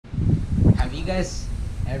guys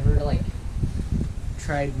ever like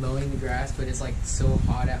tried mowing the grass, but it's like so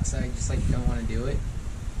hot outside, you just like don't want to do it?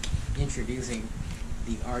 Introducing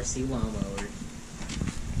the RC lawnmower.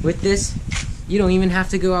 With this, you don't even have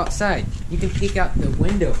to go outside. You can peek out the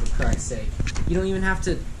window, for Christ's sake. You don't even have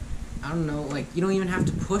to, I don't know, like, you don't even have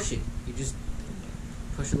to push it. You just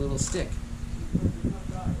push a little stick.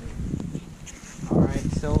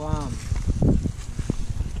 Alright, so,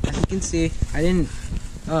 as you can see, I didn't,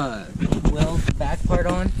 weld the back part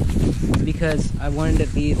on because I wanted it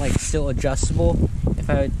to be, like, still adjustable if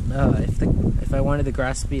I wanted the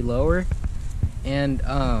grass to be lower. And,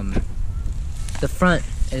 the front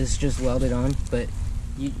is just welded on, but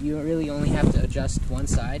you really only have to adjust one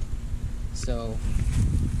side. So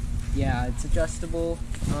yeah, it's adjustable.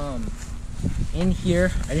 In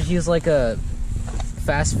here I just use like a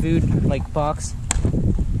fast food like box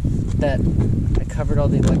that I covered all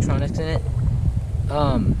the electronics in it.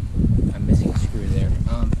 I'm missing a screw there.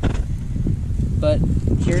 But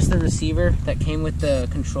here's the receiver that came with the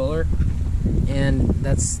controller, and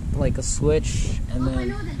that's like a switch, and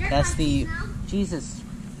then that's the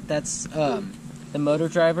that's the motor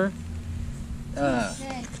driver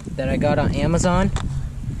that I got on Amazon,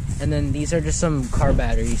 and then these are just some car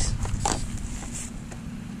batteries.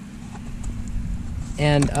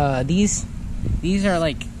 And these are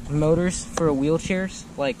like motors for wheelchairs,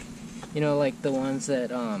 like, you know, like the ones that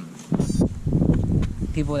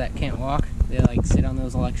people that can't walk, they like sit on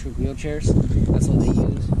those electric wheelchairs. That's what they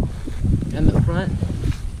use. And the front,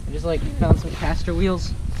 I just like found some caster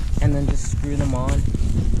wheels and then just screw them on.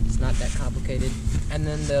 It's not that complicated. And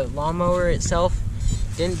then the lawnmower itself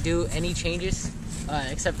didn't do any changes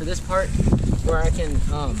except for this part where I can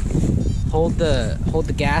hold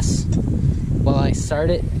the gas while I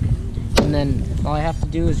start it, and then all I have to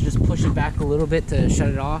do is just push it back a little bit to shut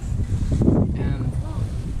it off, and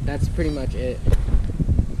that's pretty much it.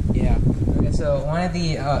 Yeah. Okay, so one of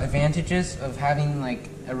the advantages of having like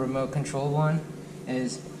a remote control one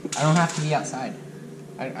is I don't have to be outside.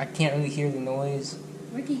 I can't really hear the noise.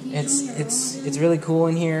 It's really cool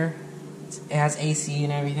in here. It has AC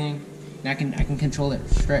and everything, and I can control it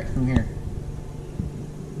straight from here.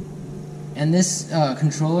 And this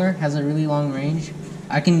controller has a really long range.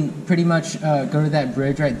 I can pretty much go to that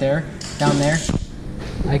bridge right there, down there.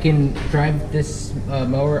 I can drive this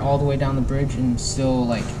mower all the way down the bridge and still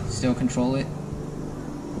control it.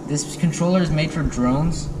 This controller is made for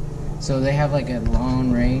drones, so they have like a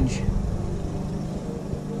long range.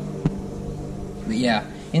 But yeah,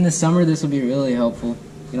 in the summer this will be really helpful.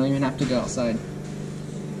 You don't even have to go outside.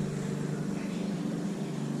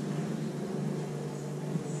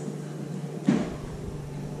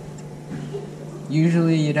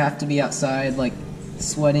 Usually you'd have to be outside like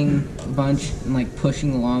sweating a bunch and like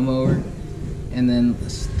pushing the lawnmower, and then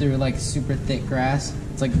through like super thick grass.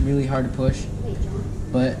 It's like really hard to push,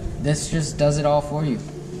 but this just does it all for you.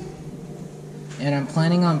 And I'm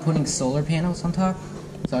planning on putting solar panels on top,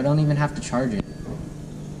 so I don't even have to charge it.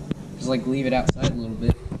 Just like leave it outside a little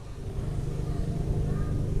bit.